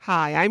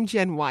Hi, I'm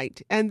Jen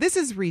White, and this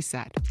is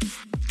Reset.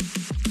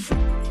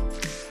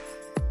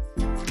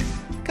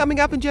 Coming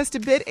up in just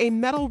a bit, a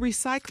metal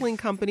recycling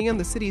company on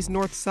the city's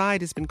north side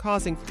has been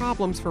causing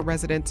problems for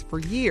residents for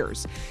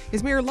years.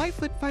 Is Mayor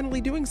Lightfoot finally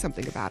doing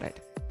something about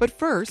it? But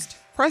first,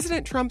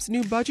 President Trump's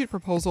new budget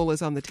proposal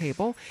is on the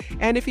table,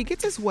 and if he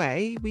gets his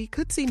way, we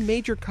could see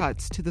major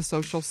cuts to the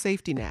social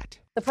safety net.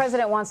 The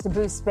president wants to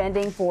boost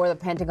spending for the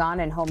Pentagon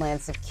and Homeland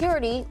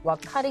Security while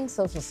cutting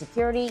Social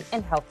Security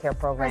and health care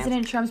programs.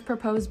 President Trump's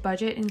proposed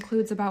budget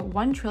includes about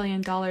 $1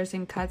 trillion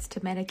in cuts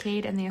to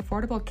Medicaid and the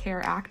Affordable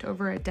Care Act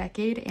over a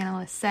decade,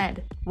 analysts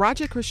said.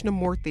 Raja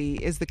Krishnamoorthi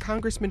is the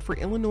congressman for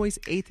Illinois'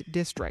 8th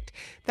District.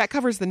 That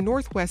covers the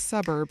northwest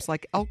suburbs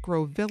like Elk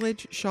Grove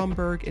Village,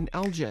 Schaumburg, and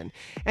Elgin.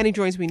 And he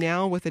joins me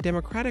now with a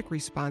Democratic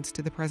response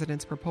to the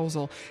president's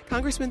proposal.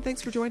 Congressman,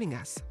 thanks for joining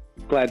us.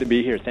 Glad to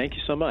be here. Thank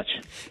you so much.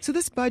 So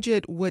this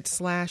budget would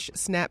slash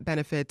SNAP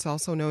benefits,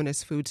 also known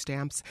as food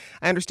stamps.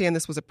 I understand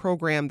this was a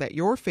program that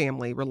your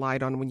family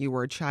relied on when you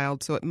were a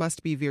child, so it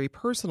must be very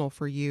personal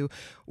for you.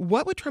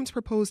 What would Trump's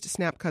proposed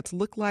SNAP cuts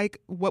look like?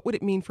 What would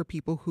it mean for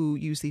people who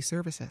use these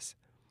services?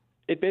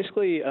 It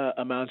basically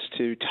amounts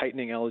to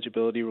tightening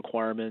eligibility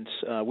requirements.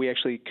 We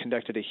actually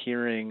conducted a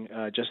hearing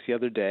just the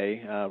other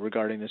day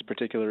regarding this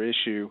particular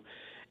issue.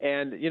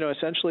 And,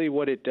 essentially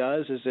what it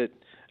does is it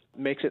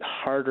makes it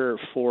harder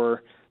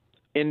for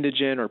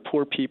indigent or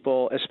poor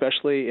people,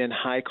 especially in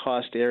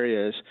high-cost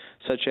areas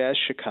such as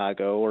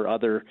Chicago or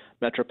other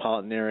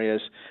metropolitan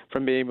areas,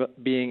 from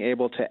being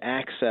able to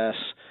access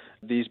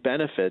these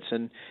benefits.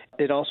 And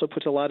it also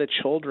puts a lot of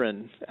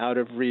children out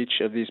of reach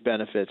of these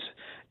benefits,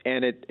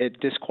 and it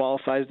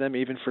disqualifies them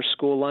even for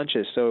school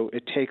lunches. So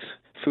it takes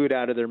food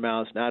out of their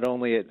mouths, not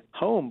only at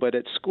home but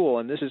at school,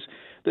 and this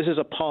is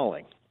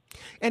appalling.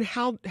 And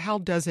how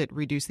does it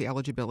reduce the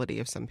eligibility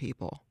of some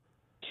people?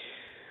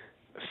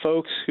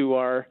 Folks who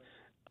are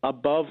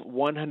above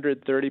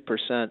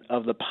 130%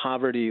 of the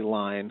poverty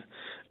line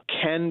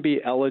can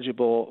be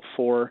eligible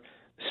for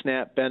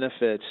SNAP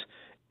benefits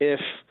if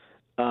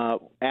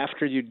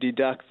after you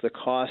deduct the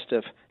cost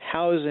of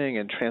housing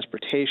and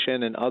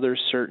transportation and other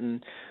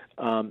certain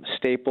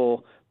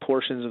staple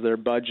portions of their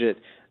budget,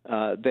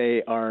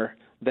 they are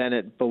then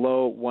at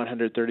below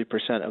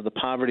 130% of the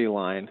poverty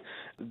line.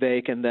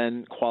 They can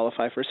then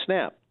qualify for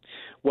SNAP.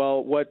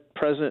 Well, what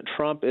President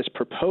Trump is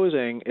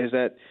proposing is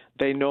that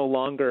they no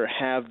longer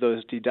have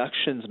those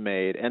deductions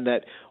made, and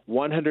that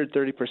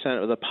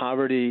 130% of the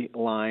poverty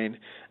line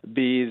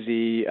be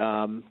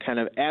the kind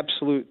of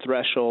absolute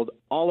threshold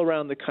all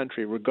around the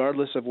country,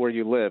 regardless of where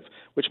you live,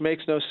 which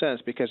makes no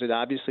sense because it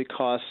obviously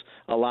costs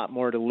a lot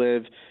more to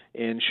live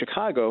in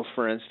Chicago,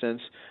 for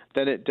instance,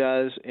 than it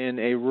does in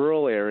a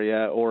rural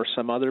area or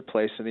some other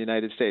place in the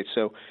United States.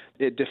 So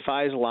it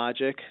defies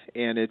logic,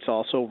 and it's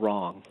also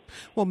wrong.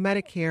 Well,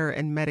 Medicare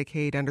and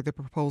Medicaid under the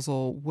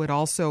proposal would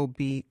also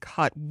be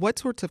cut. What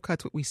sorts of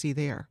cuts would we see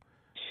there?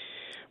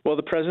 Well,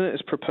 the president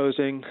is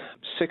proposing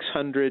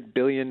 $600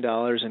 billion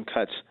in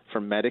cuts for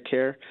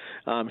Medicare.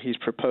 He's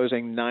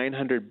proposing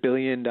 $900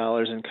 billion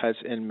in cuts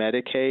in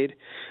Medicaid.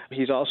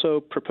 He's also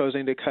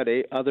proposing to cut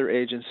other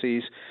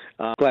agencies,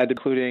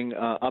 including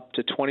up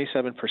to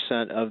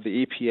 27% of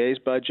the EPA's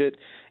budget.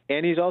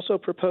 And he's also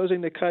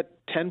proposing to cut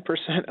 10%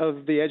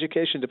 of the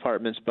Education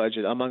Department's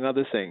budget, among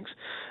other things.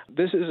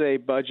 This is a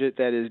budget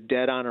that is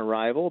dead on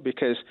arrival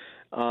because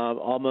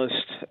almost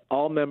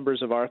all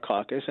members of our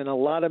caucus and a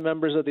lot of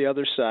members of the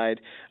other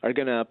side are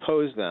going to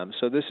oppose them.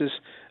 So this is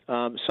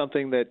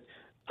something that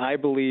I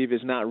believe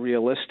is not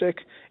realistic,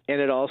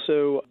 and it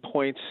also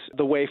points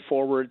the way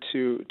forward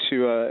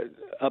to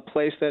a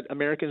place that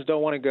Americans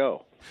don't want to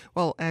go.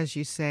 Well, as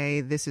you say,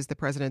 this is the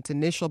president's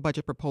initial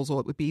budget proposal.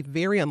 It would be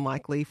very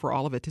unlikely for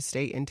all of it to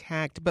stay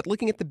intact. But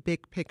looking at the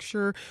big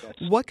picture,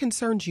 what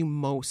concerns you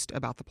most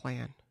about the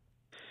plan?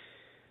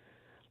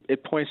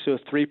 It points to a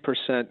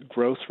 3%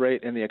 growth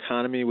rate in the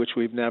economy, which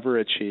we've never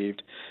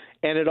achieved.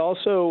 And it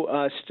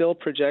also still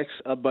projects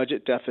a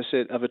budget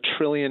deficit of $1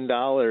 trillion,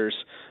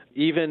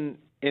 even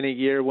in a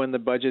year when the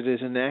budget is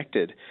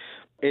enacted.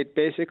 It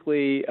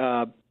basically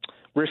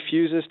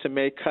refuses to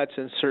make cuts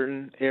in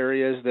certain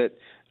areas that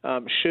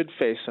should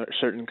face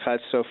certain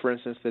cuts. So, for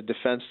instance, the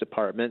Defense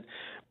Department,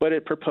 but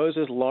it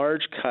proposes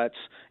large cuts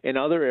in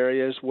other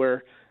areas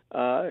where,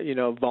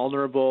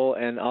 vulnerable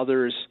and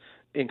others,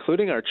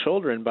 including our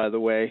children, by the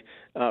way,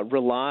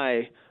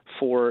 rely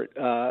for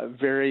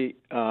very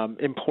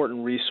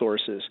important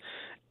resources.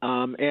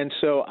 And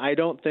so I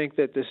don't think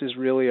that this is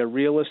really a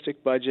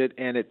realistic budget,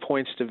 and it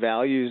points to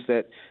values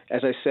that,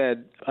 as I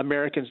said,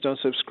 Americans don't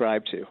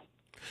subscribe to.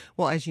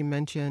 Well, as you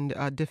mentioned,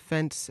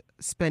 defense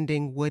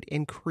spending would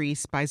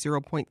increase by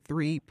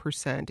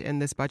 0.3% in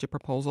this budget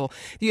proposal.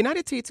 The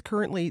United States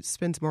currently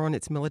spends more on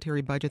its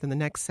military budget than the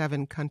next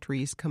 7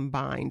 countries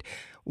combined.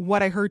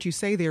 What I heard you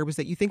say there was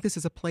that you think this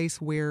is a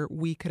place where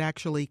we could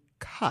actually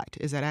cut.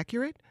 Is that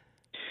accurate?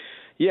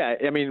 Yeah,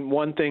 I mean,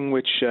 one thing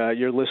which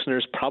your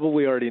listeners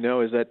probably already know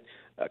is that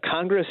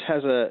Congress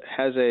has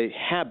a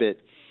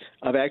habit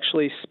of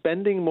actually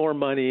spending more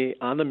money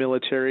on the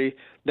military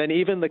than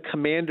even the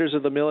commanders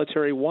of the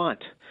military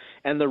want.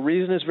 And the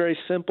reason is very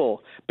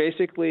simple.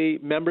 Basically,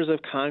 members of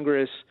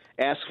Congress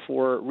ask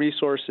for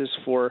resources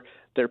for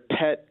their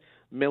pet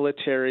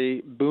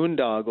military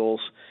boondoggles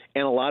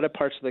in a lot of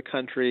parts of the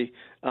country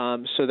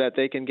so that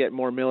they can get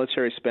more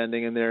military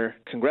spending in their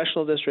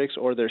congressional districts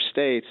or their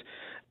states.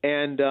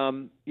 And,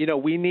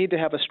 we need to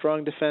have a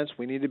strong defense.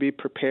 We need to be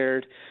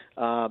prepared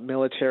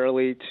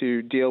militarily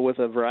to deal with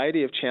a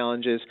variety of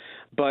challenges.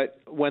 But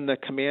when the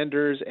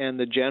commanders and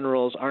the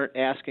generals aren't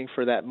asking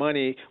for that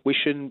money, we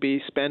shouldn't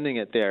be spending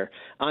it there.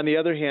 On the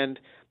other hand,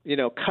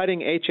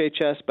 cutting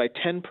HHS by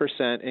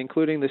 10%,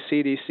 including the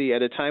CDC,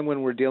 at a time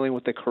when we're dealing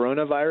with the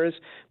coronavirus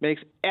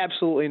makes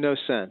absolutely no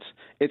sense.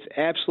 It's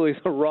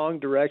absolutely the wrong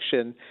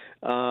direction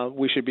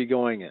we should be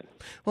going in.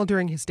 Well,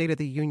 during his State of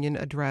the Union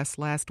address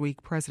last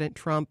week, President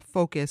Trump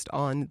focused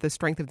on the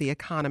strength of the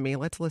economy.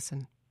 Let's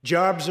listen.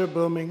 Jobs are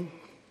booming.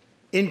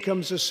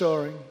 Incomes are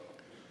soaring.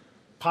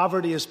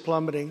 Poverty is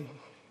plummeting.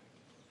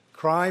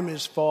 Crime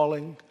is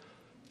falling.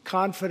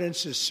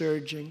 Confidence is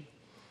surging.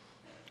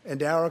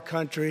 And our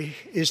country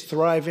is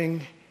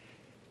thriving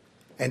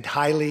and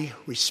highly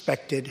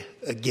respected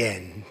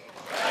again.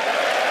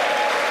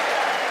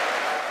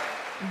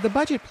 The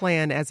budget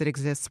plan as it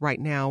exists right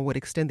now would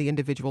extend the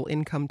individual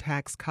income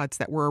tax cuts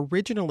that were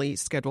originally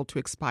scheduled to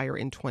expire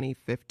in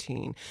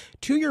 2015.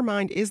 To your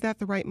mind, is that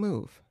the right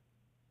move?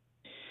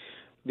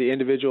 The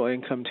individual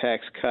income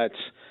tax cuts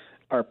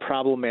are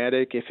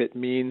problematic if it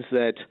means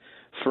that,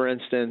 for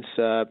instance,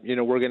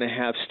 we're going to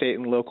have state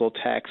and local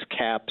tax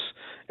caps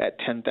at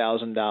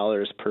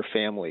 $10,000 per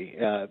family,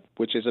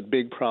 which is a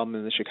big problem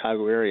in the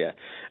Chicago area.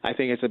 I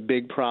think it's a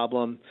big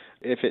problem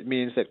if it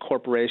means that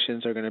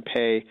corporations are going to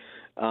pay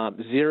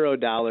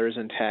 $0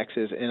 in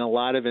taxes in a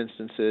lot of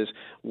instances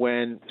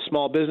when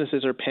small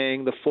businesses are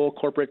paying the full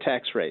corporate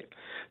tax rate.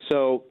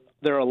 So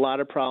there are a lot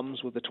of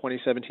problems with the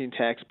 2017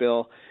 tax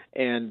bill,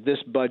 and this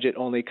budget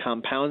only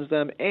compounds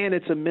them, and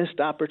it's a missed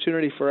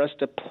opportunity for us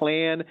to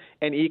plan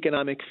an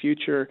economic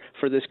future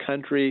for this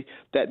country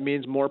that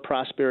means more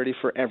prosperity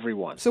for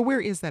everyone. So where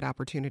is that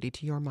opportunity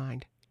to your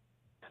mind?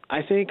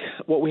 I think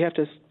what we have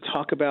to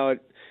talk about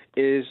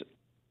is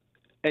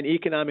an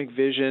economic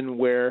vision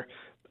where,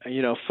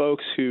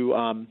 folks who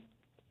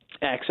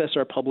access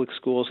our public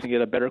schools can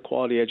get a better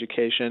quality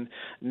education,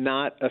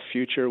 not a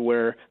future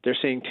where they're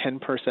seeing 10%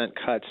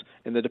 cuts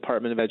in the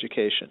Department of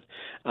Education.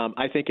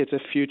 I think it's a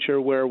future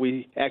where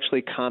we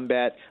actually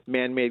combat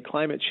man-made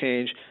climate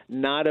change,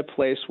 not a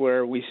place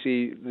where we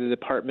see the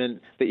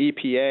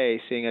EPA,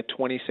 seeing a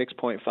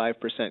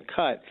 26.5%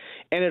 cut.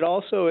 And it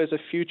also is a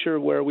future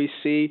where we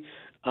see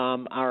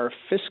our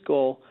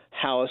fiscal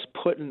house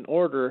put in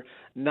order,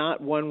 not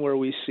one where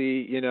we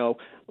see,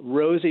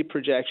 rosy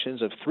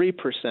projections of 3%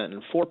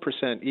 and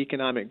 4%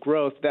 economic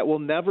growth that will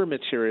never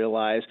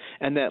materialize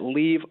and that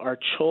leave our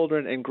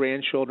children and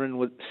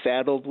grandchildren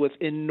saddled with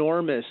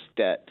enormous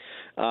debt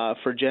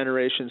for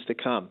generations to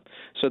come.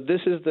 So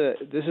this is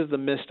the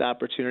missed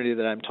opportunity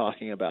that I'm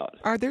talking about.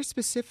 Are there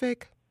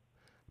specific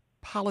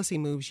policy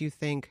moves you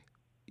think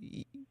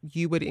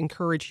you would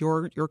encourage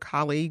your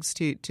colleagues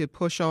to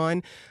push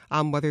on,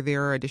 whether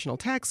there are additional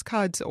tax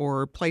cuts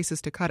or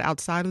places to cut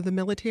outside of the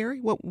military?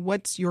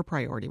 What's your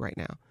priority right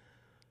now?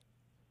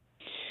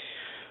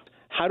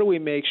 How do we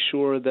make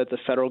sure that the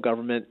federal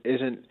government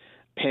isn't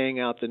paying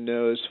out the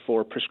nose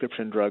for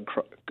prescription drug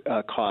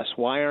costs?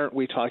 Why aren't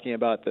we talking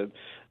about the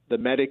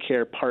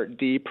Medicare Part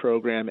D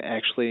program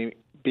actually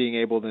being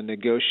able to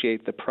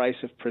negotiate the price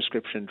of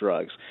prescription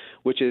drugs,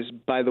 which is,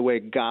 by the way,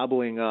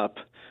 gobbling up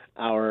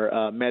our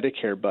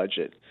Medicare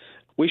budget?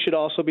 We should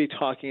also be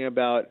talking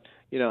about,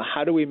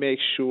 how do we make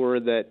sure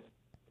that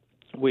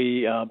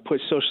we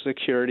put Social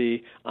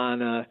Security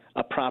on a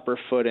proper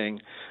footing?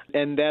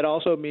 And that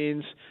also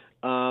means,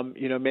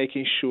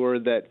 making sure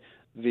that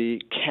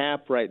the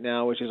cap right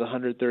now, which is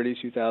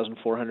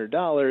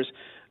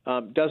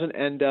 $132,400, doesn't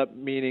end up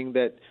meaning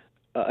that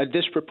a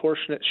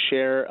disproportionate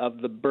share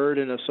of the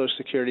burden of Social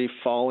Security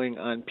falling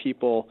on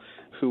people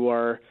who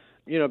are,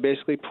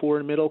 basically poor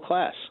and middle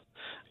class.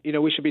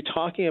 We should be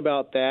talking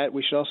about that.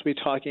 We should also be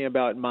talking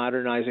about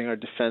modernizing our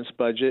defense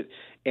budget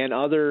and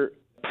other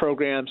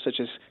programs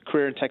such as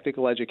career and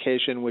technical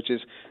education, which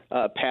is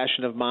a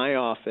passion of my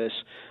office.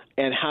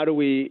 And how do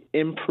we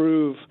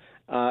improve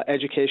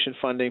education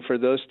funding for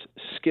those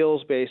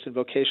skills-based and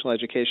vocational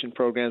education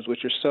programs,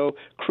 which are so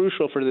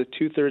crucial for the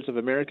two-thirds of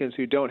Americans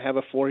who don't have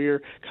a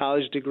four-year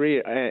college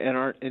degree and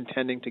aren't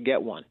intending to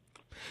get one.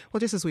 Well,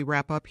 just as we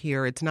wrap up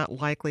here, it's not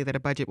likely that a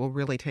budget will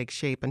really take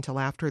shape until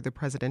after the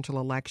presidential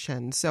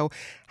election. So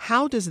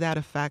how does that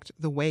affect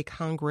the way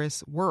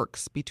Congress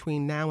works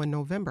between now and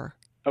November?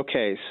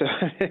 Okay, so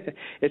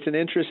it's an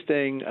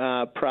interesting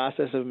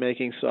process of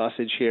making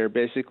sausage here.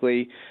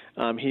 Basically,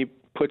 he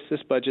puts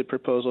this budget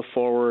proposal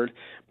forward,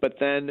 but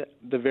then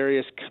the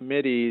various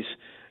committees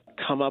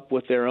come up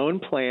with their own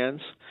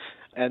plans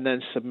and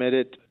then submit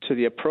it to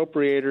the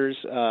appropriators,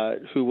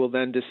 who will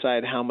then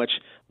decide how much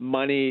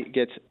money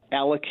gets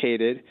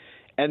allocated.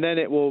 And then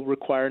it will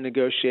require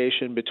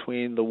negotiation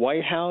between the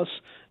White House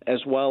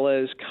as well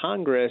as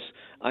Congress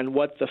on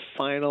what the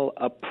final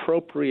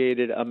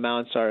appropriated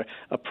amounts are.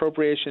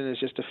 Appropriation is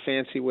just a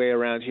fancy way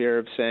around here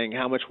of saying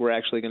how much we're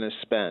actually going to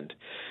spend.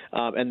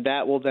 And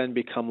that will then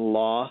become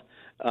law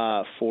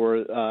for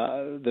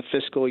the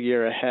fiscal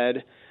year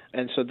ahead.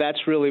 And so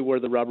that's really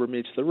where the rubber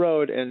meets the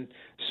road. And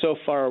so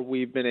far,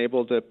 we've been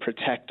able to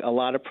protect a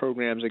lot of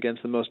programs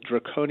against the most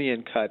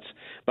draconian cuts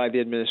by the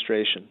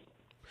administration.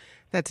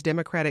 That's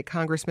Democratic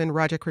Congressman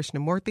Raja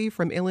Krishnamoorthi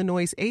from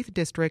Illinois' 8th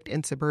District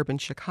in suburban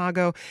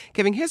Chicago,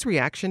 giving his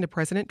reaction to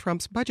President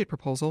Trump's budget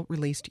proposal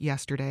released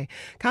yesterday.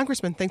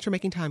 Congressman, thanks for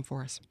making time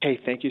for us. Hey,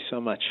 thank you so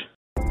much.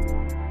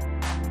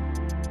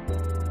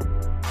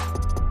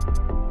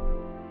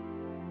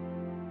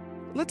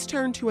 Let's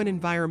turn to an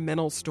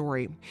environmental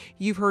story.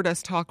 You've heard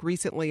us talk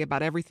recently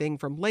about everything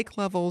from lake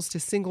levels to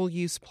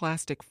single-use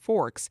plastic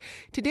forks.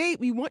 Today,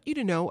 we want you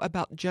to know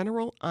about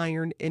General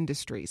Iron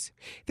Industries.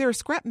 They're a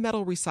scrap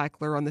metal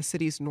recycler on the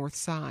city's north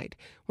side.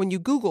 When you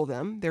Google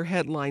them, their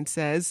headline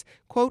says,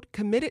 quote,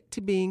 "committed to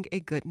being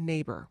a good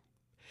neighbor."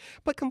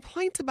 But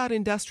complaints about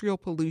industrial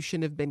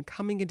pollution have been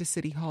coming into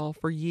City Hall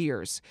for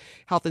years.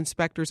 Health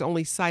inspectors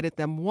only cited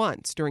them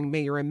once during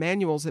Mayor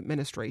Emanuel's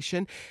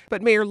administration,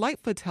 but Mayor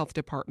Lightfoot's health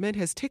department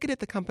has ticketed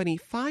the company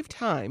 5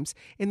 times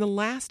in the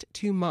last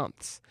 2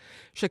 months.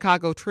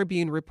 Chicago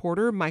Tribune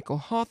reporter Michael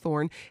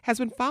Hawthorne has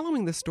been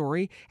following the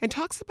story and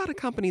talks about a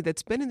company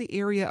that's been in the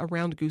area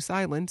around Goose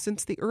Island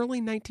since the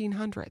early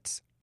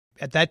 1900s.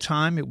 At that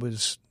time, it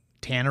was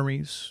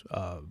tanneries,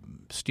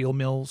 steel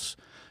mills,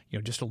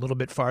 just a little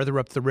bit farther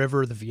up the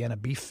river, the Vienna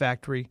Beef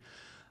Factory.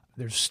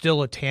 There's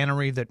still a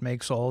tannery that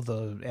makes all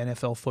the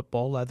NFL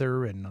football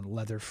leather and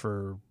leather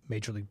for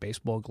Major League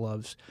Baseball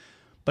gloves.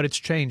 But it's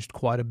changed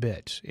quite a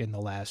bit in the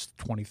last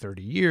 20,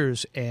 30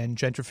 years, and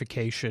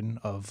gentrification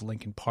of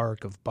Lincoln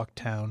Park, of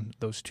Bucktown,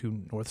 those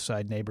 2 north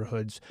side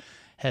neighborhoods,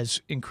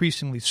 has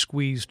increasingly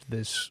squeezed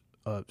this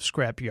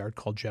scrapyard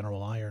called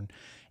General Iron.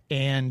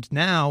 And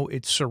now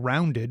it's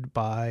surrounded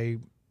by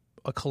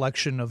a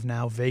collection of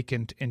now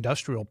vacant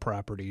industrial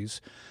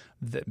properties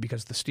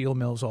because the steel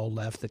mills all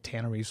left, the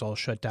tanneries all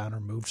shut down or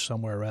moved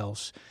somewhere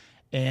else.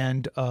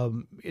 And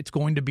it's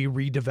going to be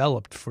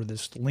redeveloped for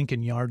this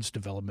Lincoln Yards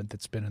development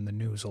that's been in the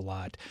news a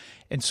lot.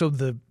 And so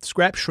the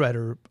scrap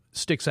shredder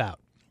sticks out.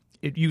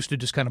 It used to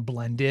just kind of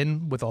blend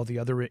in with all the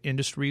other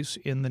industries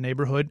in the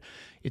neighborhood.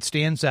 It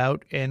stands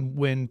out, and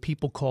when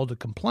people call to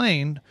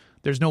complain,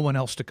 there's no one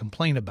else to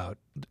complain about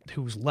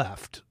who's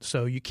left.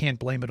 So you can't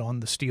blame it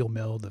on the steel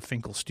mill, the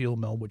Finkel Steel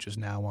Mill, which is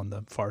now on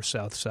the far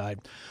south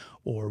side,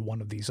 or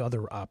one of these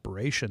other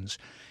operations.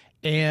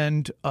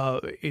 And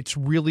it's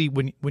really,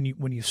 when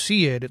you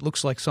see it, it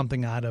looks like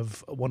something out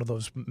of one of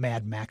those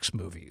Mad Max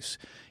movies.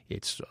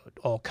 It's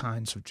all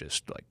kinds of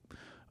just like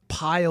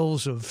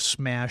piles of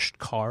smashed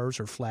cars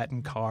or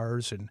flattened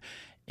cars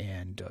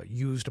and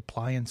used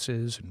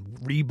appliances and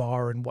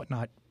rebar and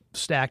whatnot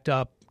stacked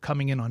up,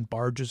 coming in on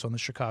barges on the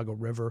Chicago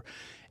River.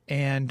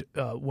 And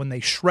when they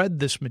shred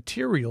this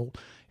material,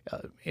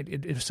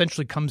 it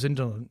essentially comes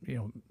into,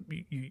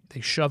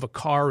 they shove a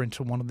car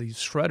into one of these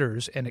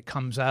shredders and it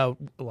comes out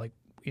like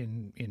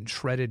in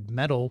shredded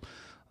metal,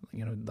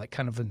 like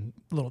kind of in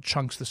little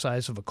chunks the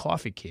size of a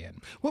coffee can.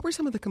 What were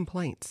some of the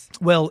complaints?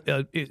 Well,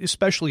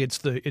 especially it's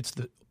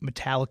the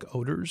metallic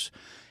odors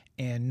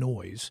and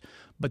noise.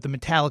 But the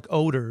metallic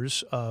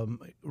odors,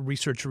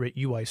 researcher at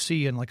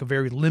UIC in like a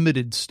very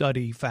limited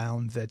study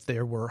found that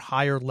there were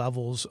higher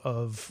levels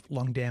of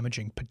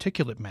lung-damaging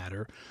particulate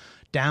matter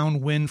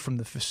downwind from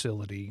the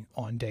facility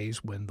on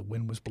days when the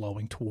wind was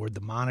blowing toward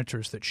the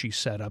monitors that she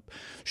set up.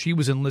 She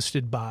was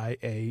enlisted by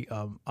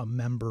a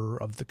member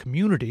of the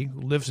community who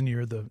lives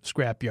near the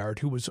scrapyard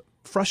who was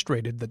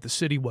frustrated that the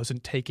city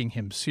wasn't taking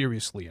him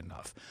seriously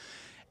enough.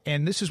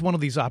 And this is one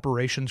of these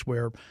operations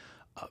where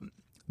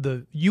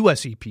the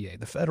U.S. EPA,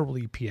 the federal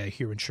EPA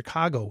here in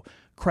Chicago,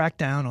 cracked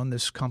down on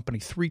this company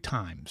 3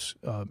 times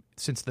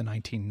since the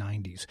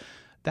 1990s.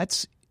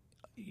 That's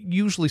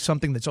usually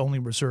something that's only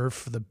reserved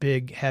for the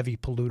big, heavy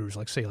polluters,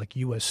 like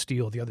U.S.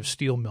 Steel, the other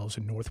steel mills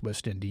in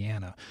northwest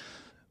Indiana.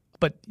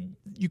 But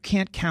you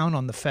can't count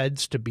on the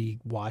feds to be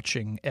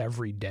watching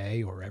every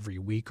day or every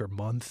week or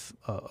month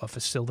a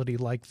facility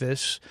like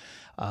this.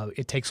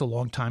 It takes a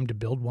long time to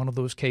build one of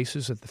those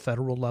cases at the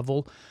federal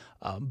level.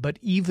 But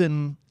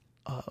even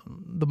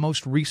the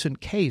most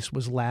recent case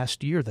was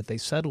last year that they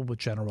settled with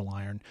General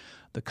Iron.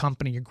 The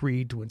company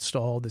agreed to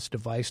install this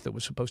device that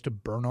was supposed to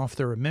burn off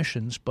their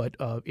emissions, but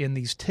in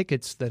these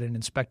tickets that an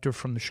inspector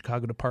from the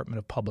Chicago Department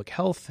of Public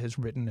Health has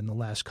written in the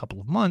last couple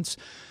of months,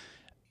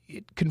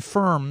 it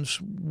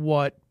confirms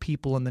what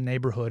people in the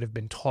neighborhood have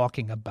been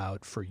talking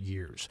about for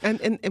years.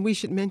 And we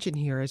should mention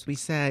here, as we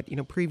said,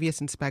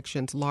 previous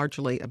inspections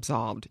largely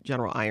absolved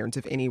General Irons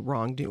of any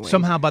wrongdoing.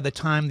 Somehow by the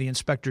time the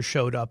inspector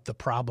showed up, the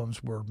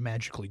problems were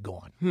magically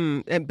gone.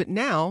 But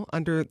now,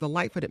 under the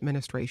Lightfoot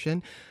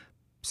administration,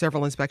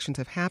 Several inspections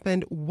have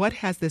happened. What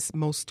has this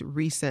most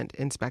recent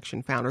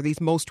inspection found, or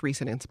these most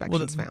recent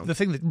inspections found? The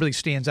thing that really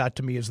stands out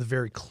to me is the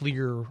very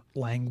clear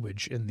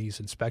language in these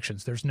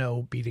inspections. There's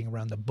no beating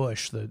around the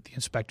bush. The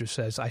inspector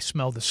says, "I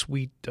smell the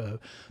sweet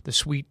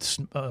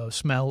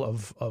smell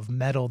of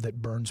metal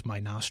that burns my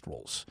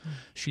nostrils."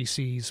 She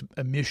sees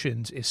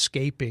emissions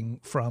escaping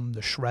from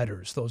the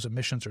shredders. Those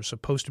emissions are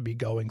supposed to be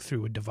going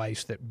through a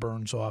device that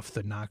burns off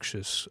the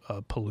noxious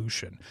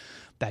pollution.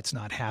 That's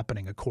not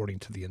happening, according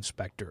to the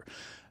inspector.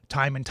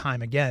 Time and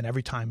time again,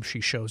 every time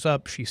she shows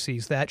up, she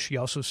sees that. She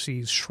also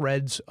sees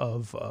shreds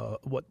of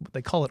what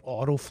they call it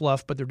auto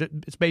fluff, but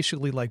it's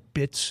basically like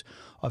bits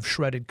of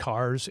shredded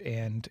cars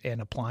and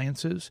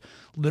appliances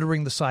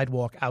littering the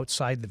sidewalk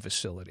outside the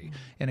facility.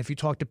 And if you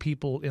talk to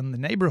people in the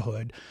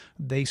neighborhood,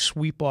 they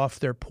sweep off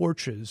their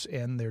porches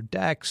and their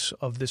decks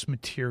of this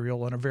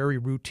material on a very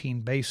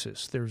routine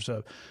basis. There's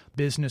a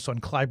business on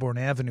Clybourne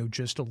Avenue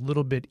just a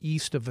little bit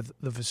east of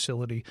the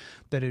facility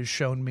that has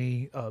shown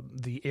me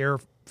the air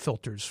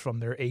filters from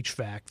their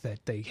HVAC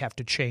that they have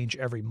to change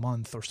every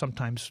month, or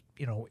sometimes,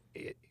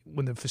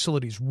 when the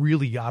facility is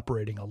really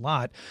operating a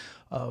lot,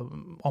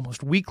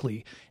 almost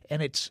weekly,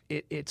 and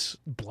it's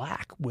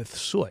black with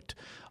soot.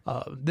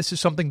 This is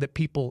something that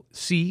people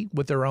see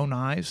with their own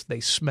eyes, they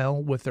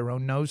smell with their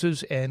own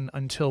noses, and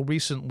until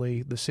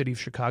recently, the city of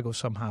Chicago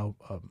somehow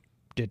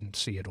didn't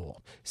see it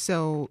all.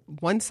 So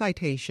one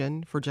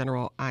citation for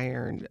General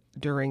Iron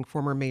during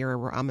former Mayor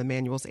Rahm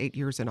Emanuel's 8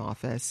 years in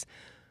office.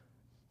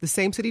 The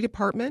same city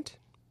department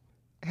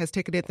has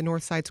ticketed the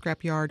North Side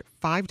scrapyard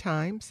 5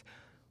 times.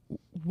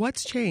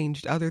 What's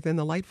changed other than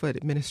the Lightfoot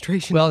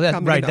administration? Well,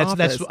 coming into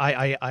office? That's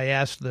I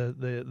asked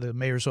the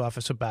mayor's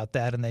office about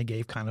that, and they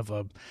gave kind of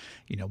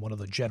one of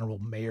the general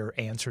mayor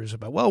answers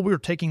about, well, we're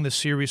taking this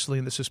seriously,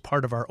 and this is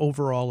part of our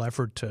overall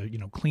effort to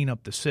clean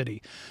up the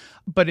city.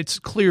 But it's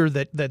clear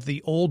that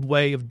the old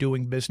way of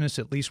doing business,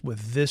 at least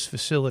with this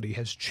facility,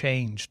 has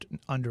changed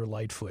under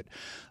Lightfoot.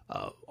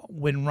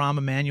 When Rahm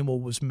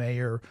Emanuel was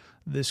mayor,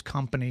 this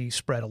company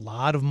spread a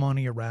lot of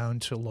money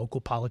around to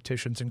local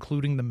politicians,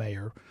 including the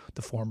mayor,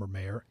 the former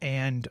mayor,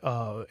 and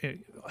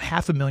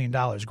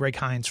 $500,000. Greg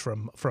Hines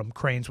from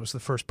Cranes was the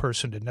first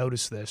person to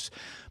notice this,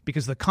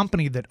 because the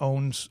company that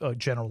owns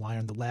General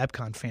Iron, the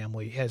Labcon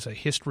family, has a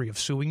history of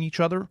suing each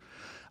other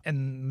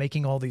and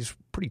making all these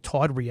pretty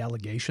tawdry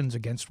allegations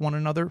against one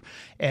another.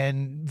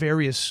 And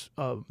various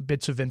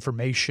bits of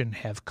information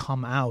have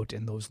come out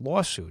in those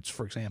lawsuits.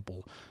 For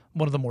example,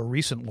 one of the more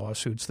recent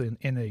lawsuits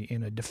in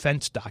a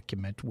defense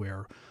document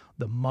where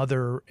the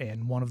mother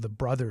and one of the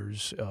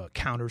brothers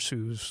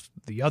countersues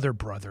the other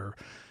brother.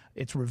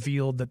 It's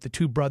revealed that the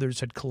two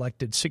brothers had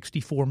collected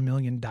 $64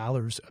 million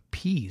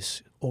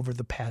apiece over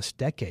the past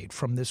decade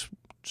from this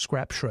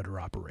scrap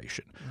shredder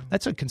operation.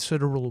 That's a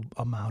considerable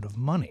amount of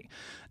money.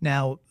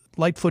 Now,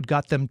 Lightfoot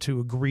got them to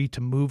agree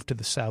to move to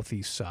the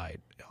southeast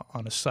side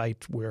on a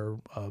site where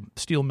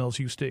steel mills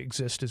used to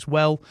exist as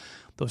well.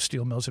 Those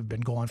steel mills have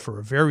been gone for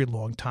a very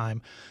long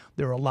time.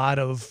 There are a lot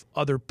of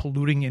other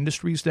polluting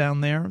industries down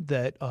there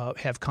that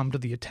have come to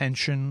the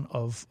attention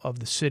of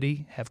the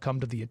city, have come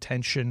to the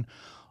attention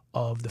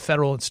of the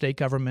federal and state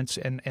governments,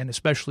 and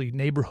especially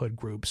neighborhood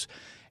groups.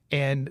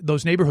 And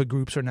those neighborhood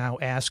groups are now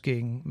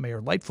asking Mayor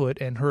Lightfoot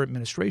and her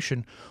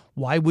administration,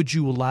 why would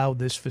you allow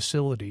this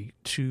facility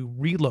to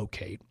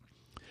relocate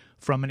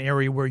from an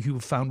area where you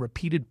have found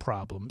repeated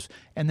problems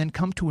and then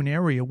come to an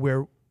area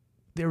where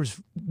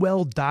there's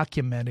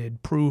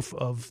well-documented proof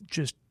of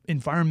just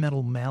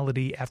environmental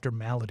malady after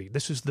malady?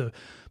 This is the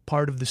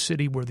part of the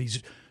city where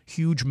these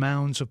huge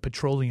mounds of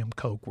petroleum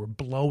coke were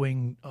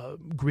blowing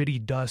gritty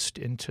dust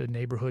into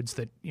neighborhoods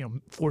that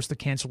forced the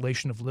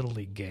cancellation of Little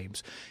League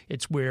games.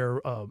 It's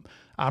where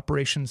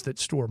operations that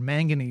store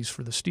manganese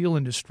for the steel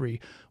industry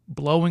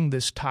blowing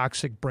this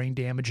toxic,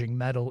 brain-damaging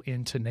metal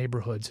into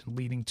neighborhoods and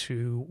leading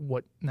to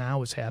what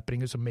now is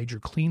happening is a major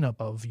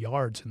cleanup of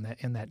yards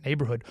in that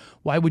neighborhood.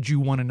 Why would you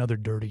want another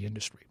dirty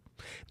industry?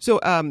 So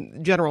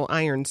General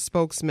Iron's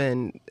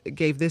spokesman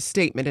gave this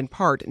statement in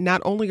part: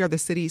 not only are the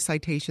city's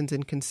citations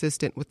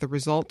inconsistent with the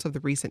results of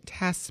the recent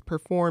tests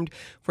performed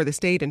for the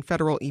state and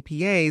federal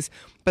EPAs,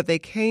 but they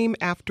came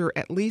after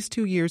at least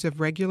 2 years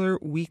of regular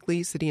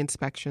weekly city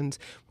inspections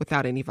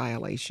without any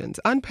violations.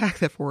 Unpack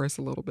that for us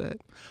a little bit.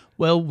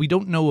 Well, we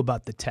don't know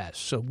about the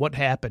tests. So what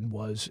happened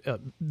was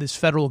this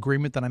federal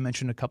agreement that I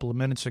mentioned a couple of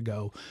minutes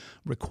ago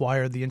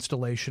required the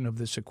installation of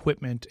this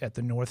equipment at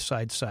the North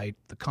Side site.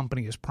 The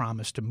company has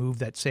promised to move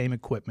that same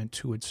equipment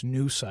to its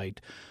new site.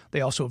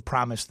 They also have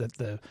promised that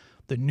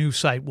the new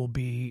site will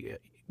be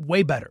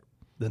way better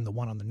than the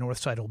one on the north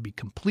side. It will be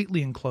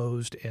completely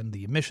enclosed, and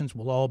the emissions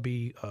will all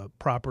be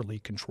properly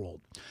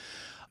controlled.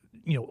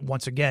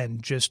 Once again,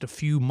 just a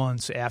few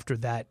months after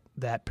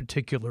that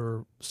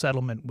particular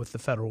settlement with the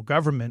federal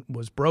government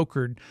was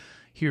brokered,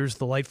 here's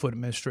the Lightfoot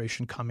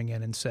administration coming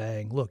in and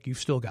saying, look, you've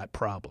still got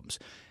problems.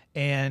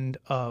 And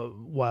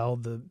while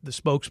the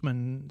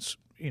spokesman's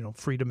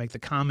free to make the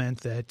comment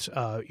that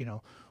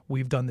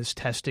we've done this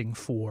testing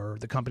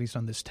the company's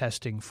done this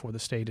testing for the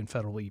state and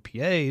federal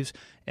EPAs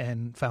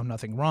and found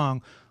nothing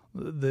wrong,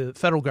 the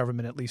federal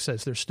government at least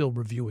says they're still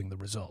reviewing the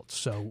results.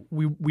 So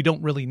we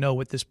don't really know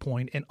at this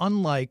point. And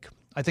unlike,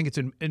 I think it's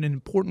an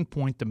important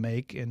point to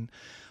make, and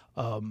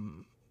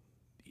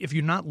if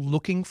you're not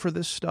looking for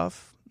this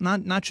stuff,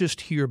 not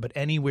just here but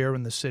anywhere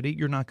in the city,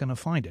 you're not going to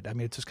find it. I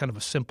mean, it's just kind of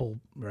a simple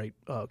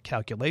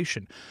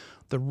calculation.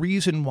 The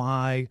reason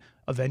why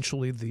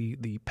eventually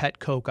the pet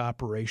coke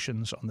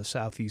operations on the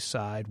southeast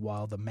side,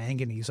 while the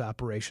manganese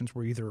operations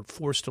were either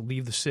forced to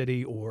leave the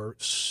city or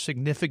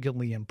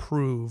significantly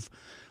improve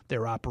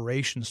their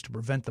operations to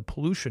prevent the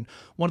pollution,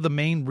 one of the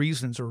main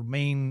reasons or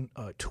main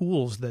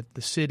tools that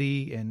the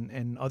city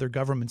and other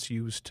governments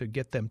used to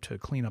get them to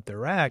clean up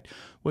their act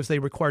was they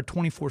required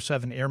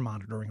 24/7 air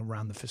monitoring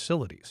around the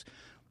facilities.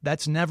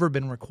 That's never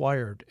been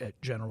required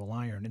at General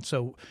Iron. And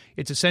so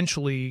it's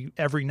essentially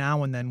every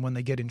now and then when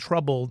they get in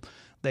trouble,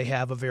 they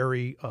have a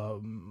very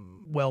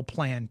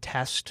well-planned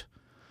test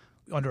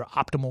under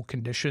optimal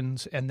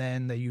conditions, and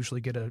then they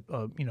usually get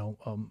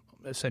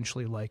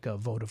essentially like a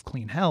vote of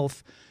clean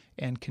health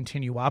and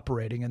continue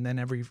operating. And then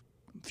every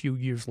few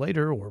years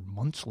later or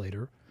months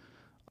later,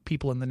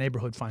 people in the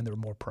neighborhood find there are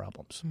more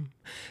problems.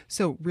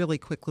 So really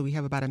quickly, we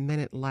have about a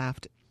minute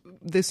left.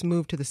 This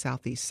move to the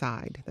southeast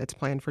side that's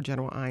planned for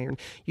General Iron,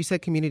 you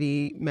said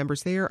community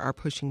members there are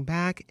pushing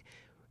back.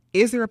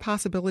 Is there a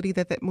possibility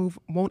that that move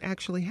won't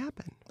actually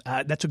happen?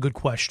 That's a good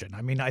question.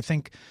 I mean, I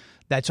think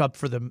that's up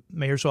for the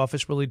mayor's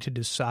office really to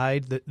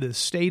decide. The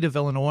state of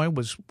Illinois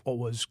was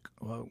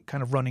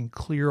kind of running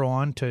clear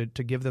on to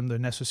give them the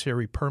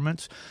necessary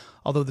permits,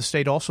 although the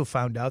state also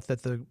found out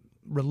that the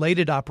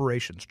related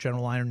operations,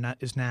 General Iron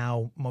is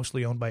now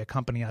mostly owned by a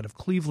company out of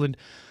Cleveland.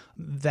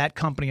 That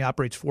company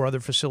operates 4 other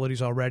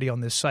facilities already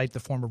on this site, the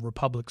former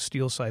Republic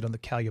Steel site on the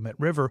Calumet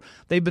River.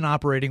 They've been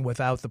operating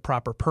without the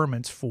proper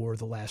permits for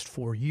the last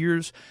 4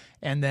 years.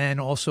 And then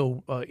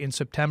also in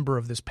September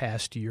of this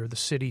past year, the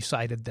city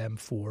cited them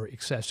for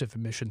excessive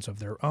emissions of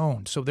their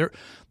own. So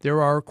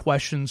there are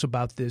questions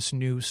about this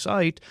new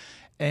site.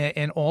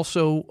 And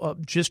also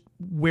just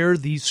where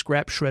these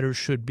scrap shredders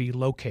should be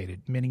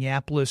located.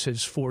 Minneapolis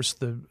has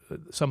forced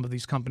some of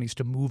these companies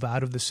to move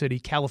out of the city.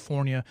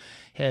 California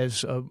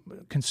has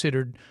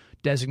considered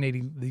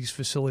designating these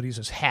facilities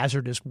as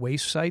hazardous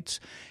waste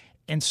sites.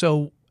 And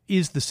so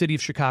is the city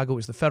of Chicago,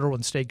 is the federal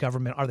and state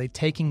government, are they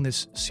taking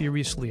this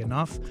seriously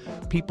enough?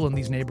 People in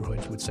these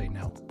neighborhoods would say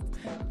no.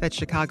 That's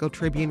Chicago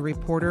Tribune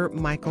reporter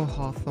Michael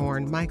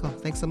Hawthorne. Michael,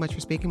 thanks so much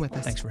for speaking with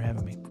us. Thanks for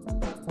having me.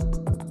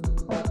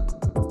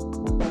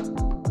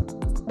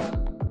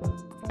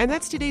 And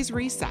that's today's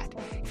Reset.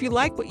 If you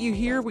like what you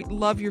hear, we'd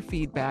love your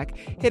feedback.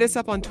 Hit us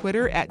up on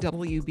Twitter at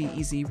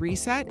WBEZ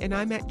Reset, and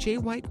I'm at J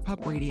White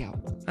Pub Radio.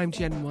 I'm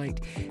Jen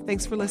White.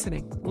 Thanks for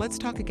listening. Let's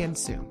talk again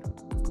soon.